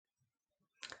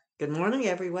Good morning,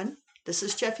 everyone. This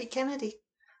is Jeffe Kennedy,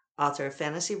 author of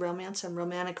Fantasy Romance and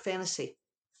Romantic Fantasy,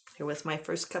 here with my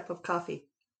first cup of coffee.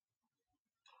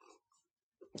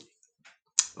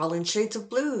 All in shades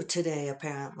of blue today,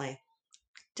 apparently.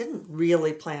 Didn't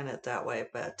really plan it that way,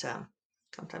 but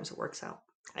sometimes it works out.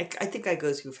 I think I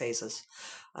go through phases,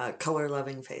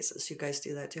 color-loving phases. You guys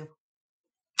do that too?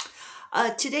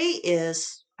 Today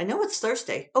is, I know it's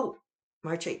Thursday. Oh,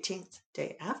 March 18th,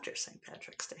 day after St.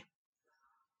 Patrick's Day.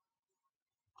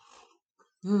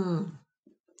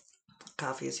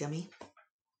 Coffee is yummy.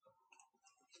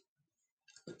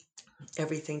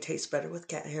 Everything tastes better with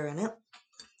cat hair in it.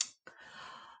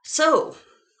 So,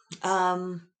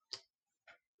 we'll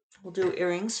do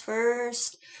earrings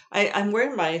first. I'm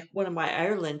wearing one of my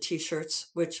Ireland t-shirts,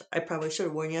 which I probably should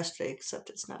have worn yesterday, except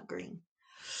it's not green.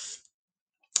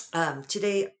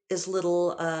 Today is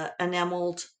little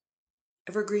enameled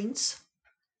evergreens.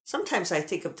 Sometimes I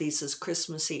think of these as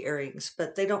Christmassy earrings,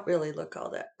 but they don't really look all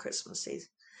that Christmassy.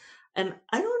 And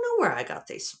I don't know where I got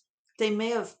these. They may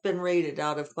have been raided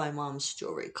out of my mom's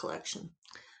jewelry collection,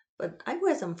 but I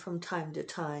wear them from time to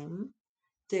time.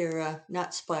 They're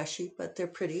not splashy, but they're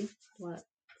pretty.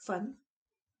 Fun.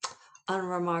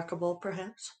 Unremarkable,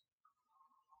 perhaps.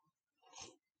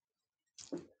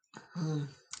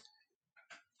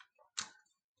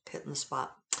 Hitting the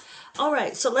spot. All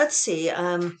right, so let's see.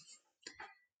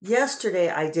 Yesterday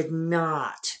I did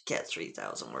not get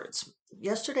 3,000 words.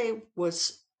 Yesterday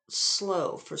was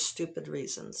slow for stupid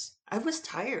reasons. I was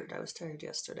tired. I was tired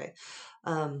yesterday.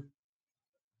 I've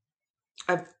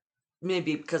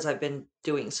maybe because I've been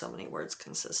doing so many words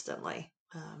consistently.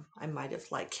 I might have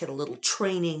hit a little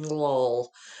training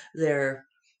lull there.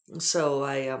 So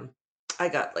I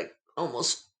got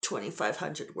almost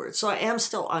 2,500 words. So I am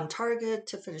still on target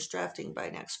to finish drafting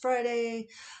by next Friday.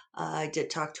 I did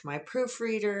talk to my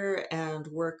proofreader and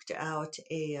worked out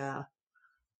a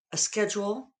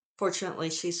schedule. Fortunately,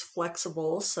 she's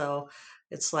flexible, so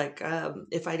it's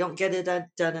if I don't get it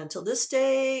done until this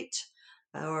date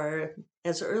or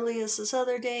as early as this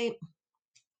other date,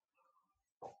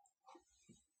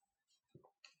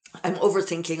 I'm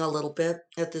overthinking a little bit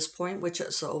at this point, which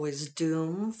is always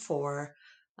doom for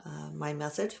my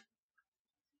method.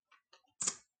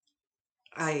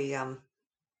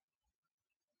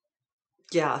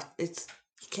 Yeah, it's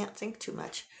you can't think too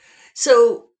much.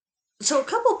 So, a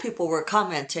couple people were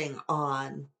commenting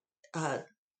on that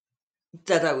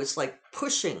I was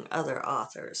pushing other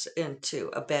authors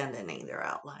into abandoning their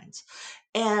outlines,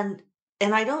 and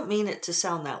I don't mean it to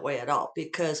sound that way at all,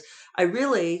 because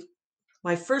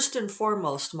my first and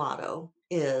foremost motto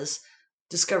is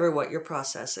discover what your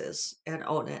process is and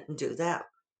own it and do that.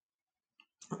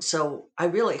 So I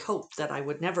really hope that I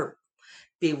would never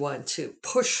be one to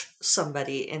push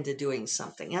somebody into doing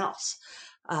something else.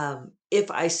 If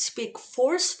I speak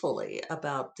forcefully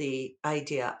about the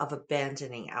idea of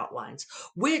abandoning outlines,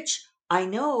 which I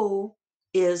know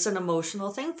is an emotional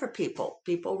thing for people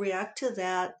react to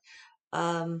that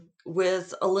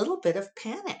with a little bit of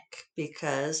panic,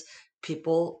 because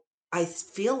people, I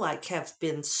feel like, have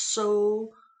been so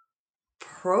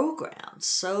programmed,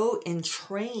 so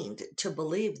entrained to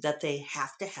believe that they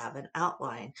have to have an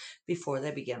outline before they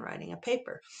begin writing a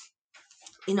paper.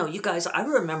 You guys, I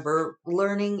remember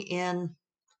learning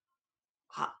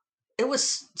uh, it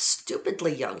was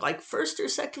stupidly young, like first or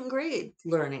second grade,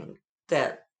 learning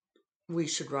that we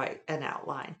should write an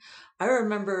outline. I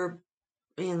remember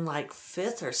in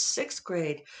fifth or sixth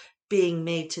grade being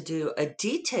made to do a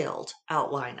detailed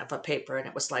outline of a paper, and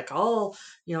it was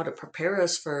to prepare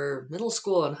us for middle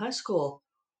school and high school.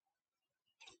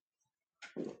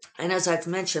 And as I've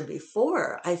mentioned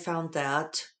before, I found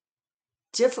that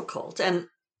difficult, and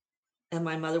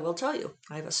my mother will tell you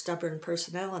I have a stubborn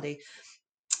personality,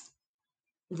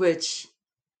 which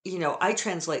I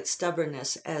translate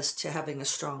stubbornness as to having a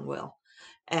strong will.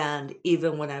 And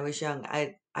even when I was young,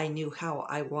 I knew how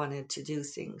I wanted to do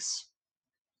things,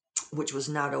 which was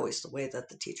not always the way that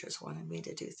the teachers wanted me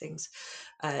to do things.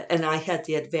 And I had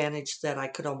the advantage that I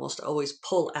could almost always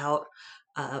pull out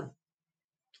a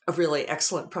really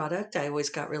excellent product. I always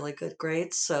got really good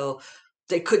grades, so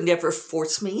they could never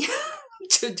force me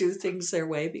to do things their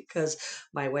way, because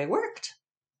my way worked.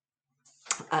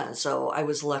 So I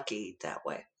was lucky that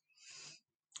way.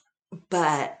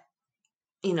 But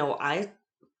I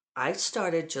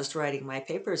started just writing my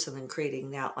papers and then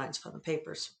creating the outlines for the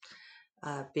papers,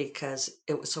 because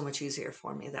it was so much easier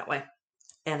for me that way,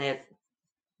 and it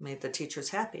made the teachers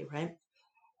happy, right?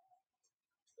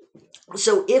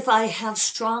 So if I have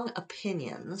strong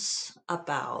opinions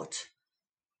about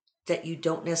that you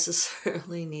don't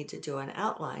necessarily need to do an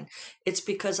outline, it's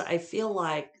because I feel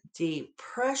like the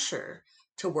pressure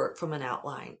to work from an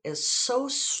outline is so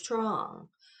strong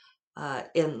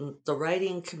in the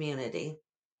writing community,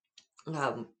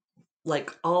 um,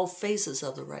 like all phases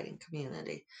of the writing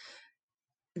community,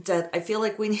 that I feel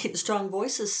like we need strong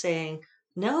voices saying,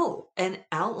 no, an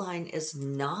outline is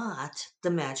not the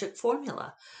magic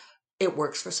formula. It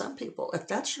works for some people. If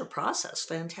that's your process,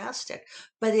 fantastic.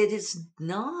 But it is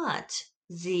not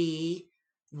the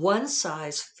one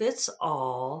size fits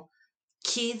all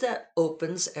key that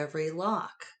opens every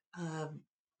lock.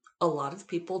 A lot of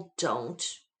people don't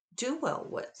do well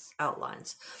with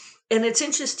outlines. And it's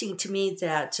interesting to me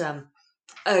that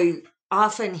I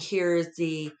often hear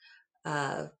the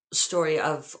story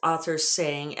of authors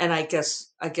saying, and I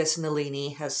guess Nalini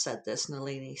has said this.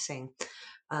 Nalini saying,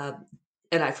 uh,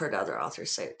 and I've heard other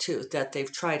authors say it too, that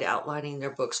they've tried outlining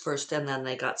their books first, and then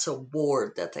they got so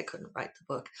bored that they couldn't write the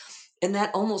book. And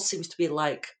that almost seems to be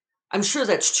like, I'm sure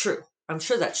that's true. I'm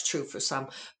sure that's true for some,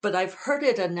 but I've heard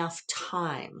it enough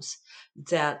times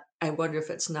that I wonder if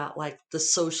it's not like the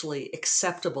socially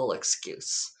acceptable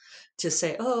excuse to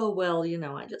say, oh, well,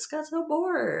 I just got so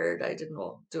bored. I didn't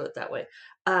do it that way.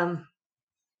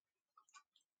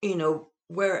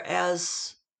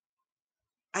 Whereas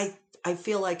I, I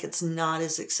feel like it's not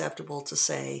as acceptable to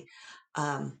say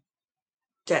um,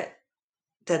 that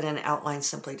an outline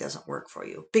simply doesn't work for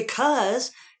you,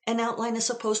 because an outline is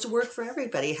supposed to work for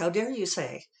everybody. How dare you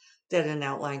say that an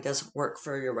outline doesn't work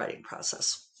for your writing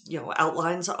process?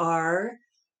 Outlines are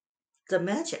the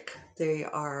magic. They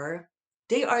are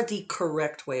the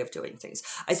correct way of doing things.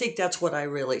 I think that's what I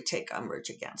really take umbrage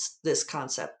against, this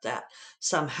concept that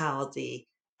somehow the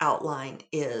outline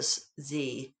is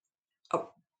uh,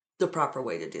 the proper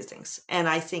way to do things. And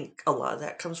I think a lot of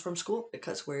that comes from school,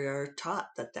 because we are taught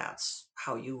that that's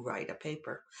how you write a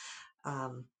paper,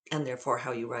 and therefore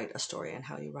how you write a story and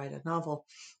how you write a novel.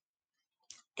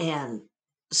 And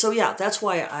so, yeah, that's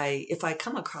why if I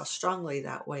come across strongly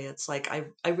that way, it's like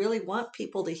I really want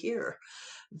people to hear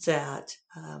that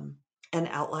an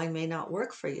outline may not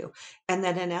work for you, and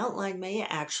that an outline may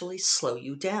actually slow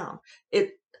you down.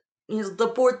 It,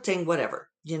 the board thing, whatever,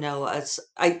 as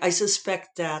I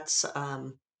suspect that's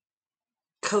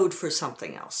code for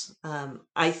something else.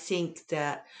 I think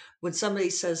that when somebody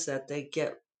says that they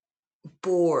get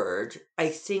bored, I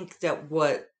think that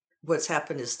what's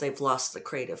happened is they've lost the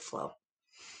creative flow,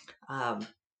 um,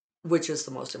 which is the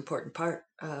most important part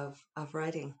of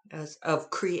writing, of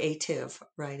creative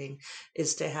writing,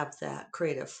 is to have that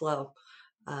creative flow.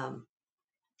 Um,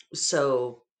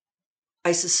 so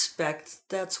I suspect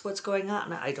that's what's going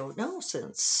on. I don't know,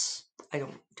 since I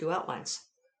don't do outlines,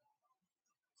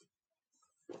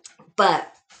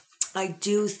 but I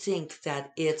do think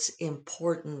that it's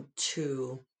important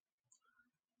to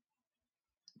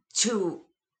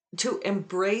to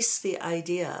embrace the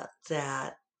idea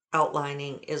that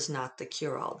outlining is not the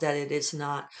cure all, that it is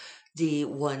not the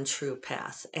one true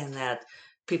path, and that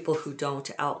people who don't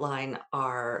outline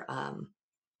are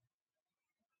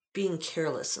being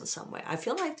careless in some way. I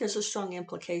feel like there's a strong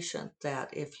implication that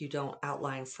if you don't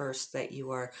outline first, that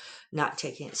you are not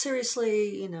taking it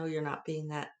seriously, you're not being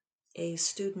that A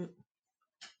student.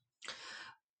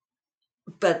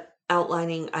 But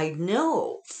outlining, I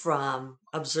know from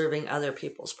observing other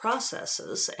people's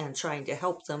processes and trying to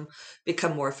help them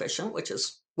become more efficient, which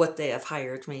is what they have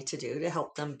hired me to do, to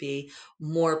help them be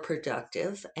more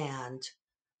productive. And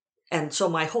so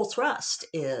my whole thrust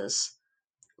is,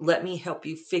 let me help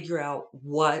you figure out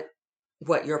what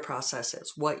your process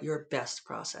is, what your best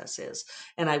process is.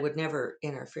 And I would never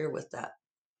interfere with that.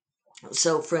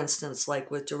 So for instance, like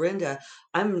with Dorinda,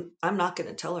 I'm not going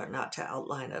to tell her not to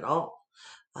outline at all.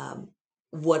 Um,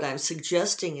 what I'm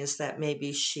suggesting is that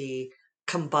maybe she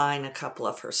combine a couple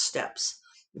of her steps,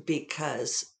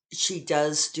 because she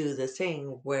does do the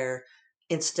thing where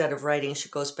instead of writing, she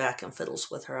goes back and fiddles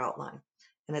with her outline.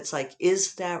 And it's like,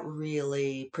 is that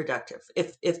really productive?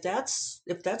 If that's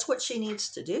what she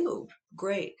needs to do,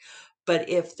 great. But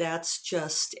if that's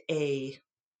just a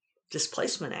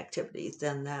displacement activity,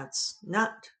 then that's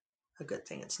not a good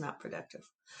thing. It's not productive.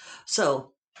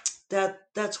 So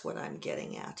that's what I'm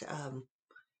getting at.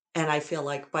 And I feel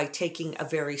like by taking a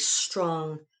very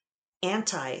strong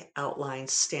anti-outline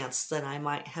stance, then I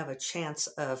might have a chance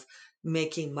of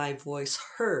making my voice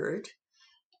heard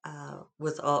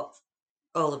with all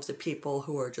of the people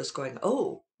who are just going,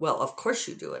 oh, well, of course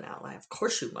you do an outline. Of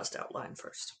course you must outline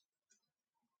first.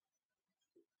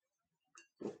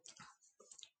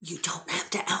 You don't have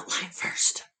to outline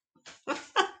first.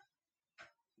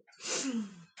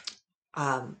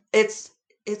 um, it's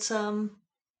it's um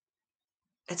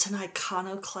it's an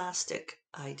iconoclastic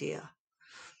idea.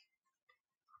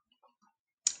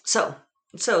 So,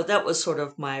 so that was sort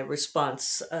of my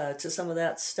response to some of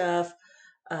that stuff.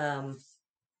 Um,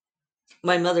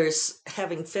 my mother's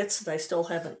having fits that I still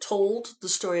haven't told the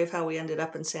story of how we ended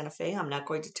up in Santa Fe. I'm not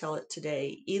going to tell it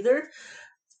today either.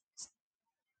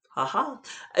 Haha.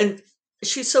 And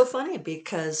she's so funny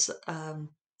because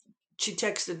she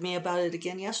texted me about it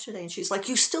again yesterday and she's like,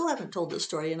 "You still haven't told the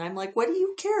story." And I'm like, "What do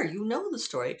you care? You know the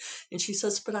story." And she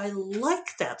says, "But I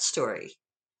like that story."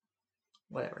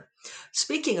 Whatever.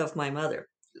 Speaking of my mother,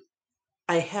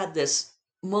 I had this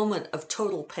moment of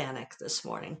total panic this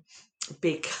morning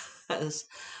because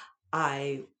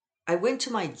I I went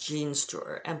to my jeans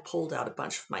drawer and pulled out a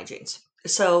bunch of my jeans.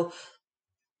 So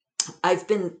I've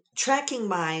been tracking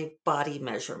my body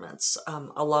measurements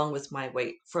along with my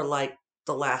weight for like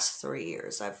the last 3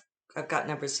 years. I've got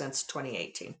numbers since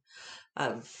 2018.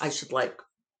 I should like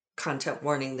content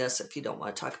warning this if you don't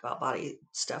want to talk about body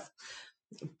stuff,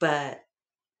 but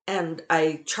and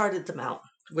I charted them out,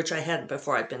 which I hadn't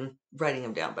before. I've been writing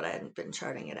them down, but I hadn't been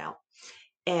charting it out.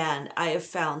 And I have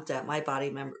found that my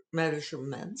body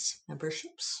measurements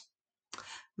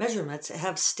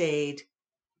have stayed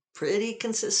pretty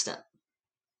consistent,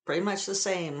 pretty much the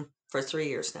same for 3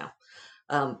 years now.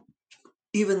 Um,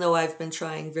 Even though I've been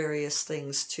trying various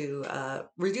things to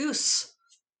reduce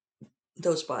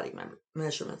those body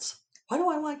measurements. Why do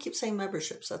I want to keep saying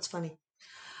memberships? That's funny.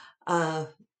 Uh,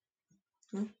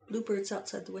 Bluebirds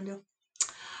outside the window.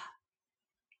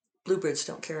 Bluebirds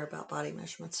don't care about body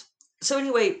measurements. So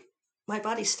anyway, my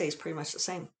body stays pretty much the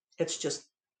same. It's just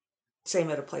same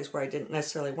at a place where I didn't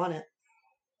necessarily want it.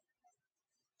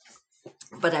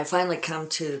 But I finally come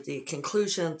to the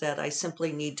conclusion that I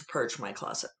simply need to purge my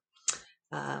closet.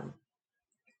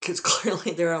 Because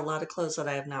clearly there are a lot of clothes that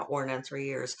I have not worn in 3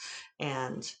 years.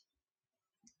 And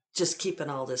just keeping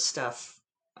all this stuff,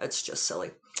 it's just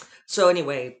silly. So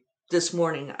anyway, this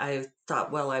morning I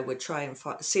thought, well, I would try and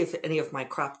see if any of my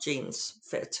crop jeans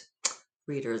fit.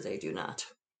 Reader, they do not.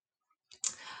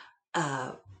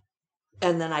 Uh,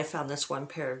 and then I found this one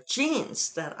pair of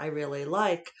jeans that I really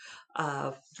like,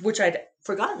 which I'd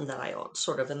forgotten that I owned,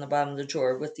 sort of in the bottom of the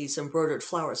drawer with these embroidered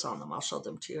flowers on them. I'll show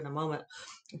them to you in a moment.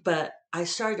 But I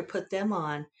started to put them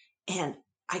on, and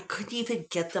I couldn't even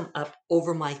get them up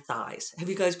over my thighs. Have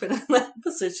you guys been in that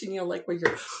position? Like where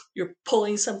you're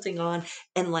pulling something on,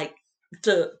 and like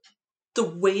the the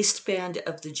waistband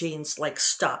of the jeans like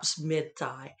stops mid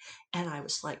thigh, and I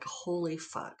was like, "Holy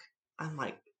fuck!" I'm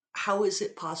like, "How is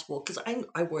it possible?" Because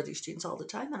I wore these jeans all the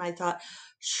time, and I thought,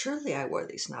 surely I wore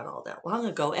these not all that long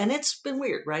ago, and it's been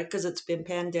weird, right? Because it's been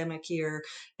pandemic year,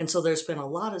 and so there's been a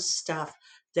lot of stuff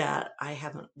that I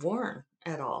haven't worn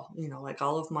at all. Like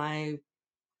all of my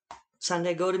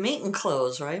Sunday go to meeting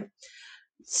clothes, right?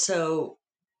 So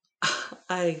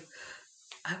I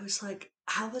I was like,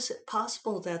 how is it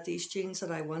possible that these jeans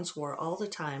that I once wore all the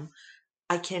time,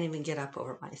 I can't even get up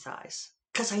over my thighs?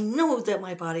 Because I know that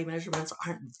my body measurements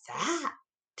aren't that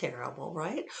terrible,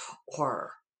 right?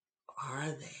 Or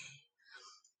are they?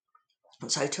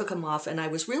 And so I took them off and I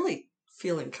was really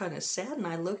feeling kind of sad. And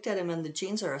I looked at him and the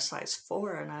jeans are a size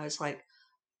 4. And I was like,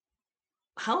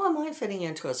 how am I fitting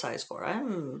into a size 4?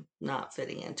 I'm not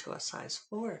fitting into a size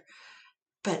 4.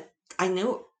 But I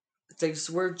knew these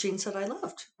were jeans that I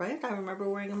loved, right? I remember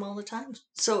wearing them all the time.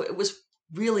 So it was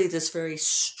really this very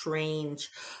strange,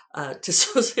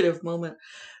 dissociative moment.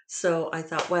 So I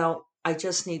thought, well, I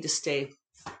just need to stay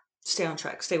on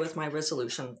track, stay with my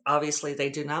resolution. Obviously, they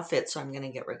do not fit, so I'm going to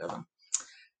get rid of them.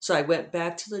 So I went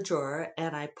back to the drawer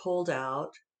and I pulled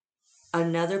out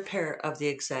another pair of the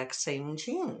exact same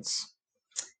jeans.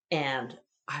 And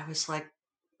I was like,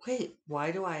 wait,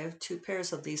 why do I have 2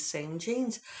 pairs of these same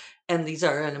jeans? And these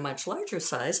are in a much larger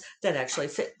size that actually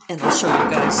fit. And I'll show you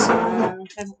guys. I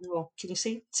don't know. Can you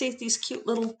see? See these cute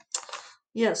little.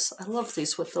 Yes, I love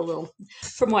these with the little.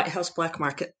 From White House Black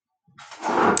Market.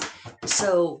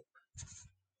 So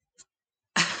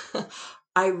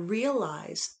I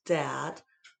realized that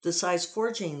the size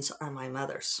 4 jeans are my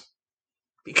mother's.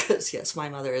 Because, yes, my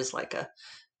mother is like a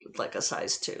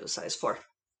size 2, size 4.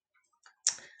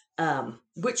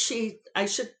 Which I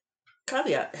should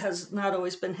caveat, has not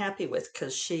always been happy with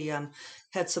because she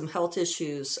had some health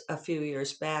issues a few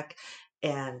years back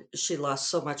and she lost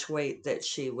so much weight that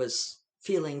she was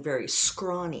feeling very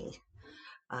scrawny.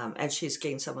 And she's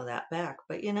gained some of that back.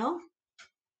 But,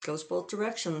 goes both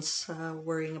directions,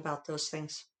 worrying about those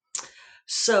things.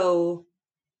 So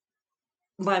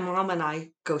my mom and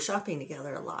I go shopping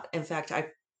together a lot. In fact, I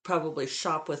probably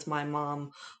shop with my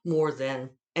mom more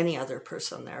than any other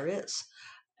person there is.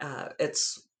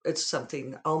 It's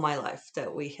something all my life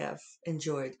that we have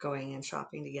enjoyed going and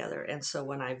shopping together. And so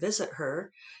when I visit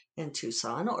her in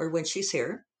Tucson or when she's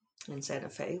here, in Santa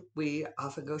Fe, we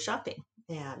often go shopping,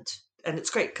 and it's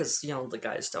great because the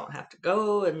guys don't have to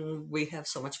go, and we have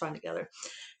so much fun together.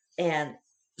 And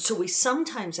so we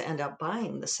sometimes end up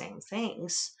buying the same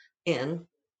things in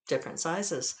different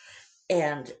sizes.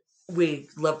 And we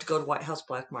love to go to White House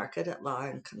Black Market at La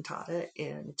Encantada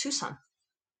in Tucson.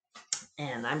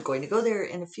 And I'm going to go there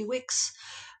in a few weeks,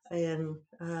 in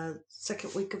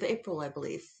second week of April, I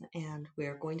believe. And we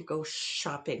are going to go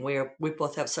shopping. We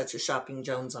both have such a shopping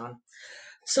Jones on.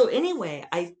 So anyway,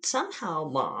 I somehow,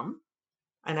 Mom,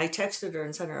 and I texted her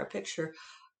and sent her a picture.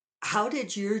 How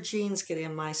did your jeans get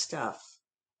in my stuff?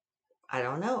 I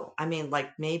don't know. I mean,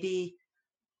 like maybe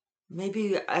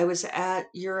I was at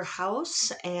your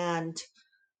house and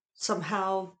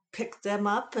somehow picked them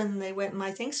up and they went in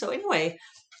my thing. So anyway,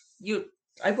 you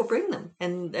I will bring them,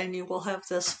 and you will have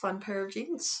this fun pair of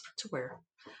jeans to wear.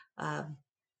 Um,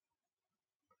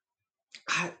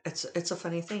 it's a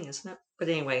funny thing, isn't it? But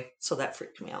anyway, so that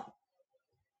freaked me out.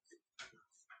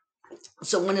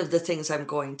 So one of the things I'm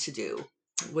going to do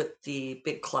with the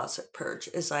big closet purge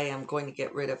is I am going to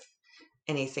get rid of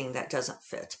anything that doesn't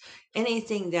fit,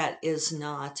 anything that is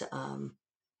not. I'll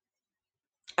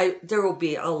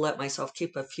let myself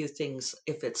keep a few things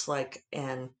if it's like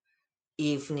an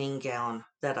evening gown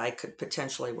that I could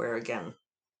potentially wear again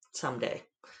someday.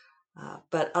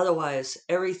 But otherwise,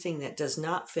 everything that does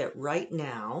not fit right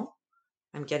now,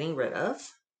 I'm getting rid of,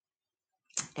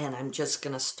 and I'm just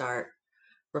going to start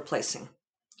replacing,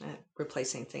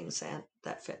 replacing things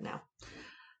that fit now.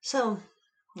 So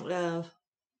uh,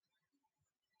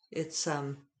 it's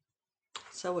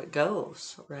so it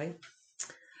goes, right?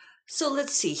 So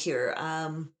let's see here.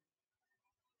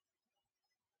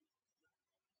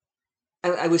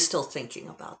 I was still thinking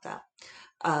about that.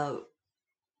 Uh,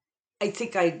 I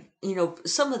think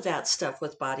some of that stuff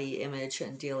with body image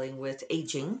and dealing with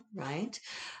aging, right?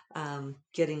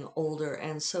 Getting older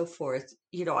and so forth.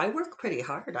 I work pretty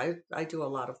hard. I do a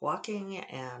lot of walking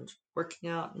and working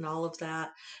out and all of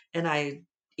that, and I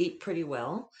eat pretty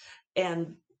well.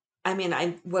 And I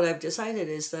mean, what I've decided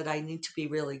is that I need to be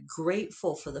really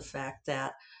grateful for the fact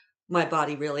that my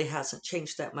body really hasn't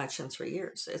changed that much in 3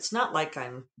 years. It's not like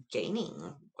I'm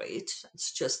gaining weight.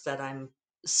 It's just that I'm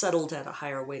settled at a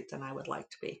higher weight than I would like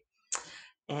to be.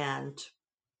 And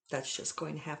that's just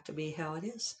going to have to be how it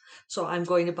is. So I'm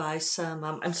going to buy some.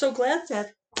 I'm so glad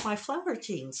that my flower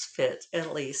jeans fit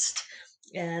at least.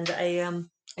 And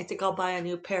I think I'll buy a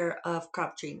new pair of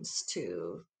crop jeans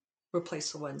to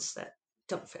replace the ones that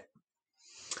don't fit.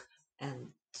 And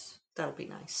that'll be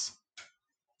nice.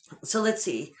 So let's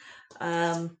see.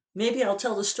 Maybe I'll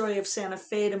tell the story of Santa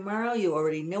Fe tomorrow. You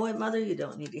already know it, Mother. You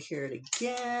don't need to hear it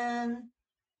again.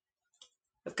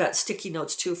 I've got sticky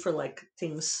notes too for like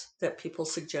things that people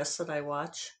suggest that I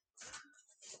watch.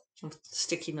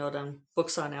 Sticky note on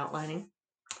books on outlining.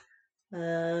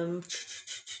 I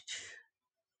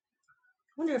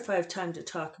wonder if I have time to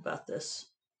talk about this.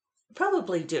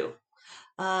 Probably do.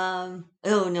 Oh,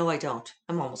 no, I don't.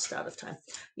 I'm almost out of time.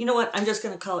 You know what? I'm just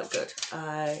going to call it good.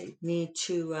 I need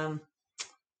to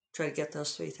try to get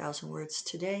those 3,000 words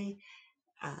today.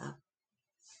 I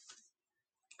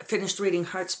finished reading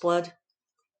Heart's Blood.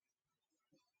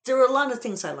 There were a lot of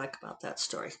things I like about that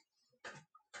story.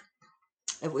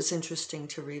 It was interesting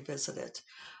to revisit it.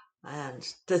 And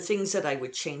the things that I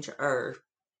would change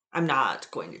I'm not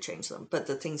going to change them, but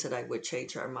the things that I would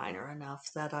change are minor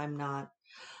enough that I'm not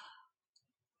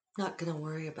going to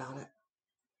worry about it.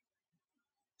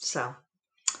 So,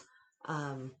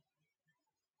 but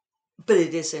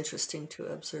it is interesting to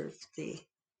observe the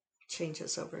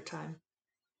changes over time.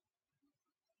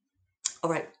 All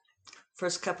right.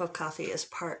 First Cup of Coffee is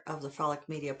part of the Frolic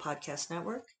Media Podcast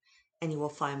Network, and you will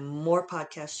find more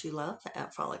podcasts you love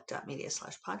at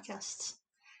frolic.media/podcasts.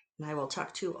 And I will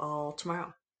talk to you all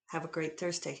tomorrow. Have a great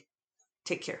Thursday.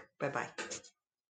 Take care. Bye-bye.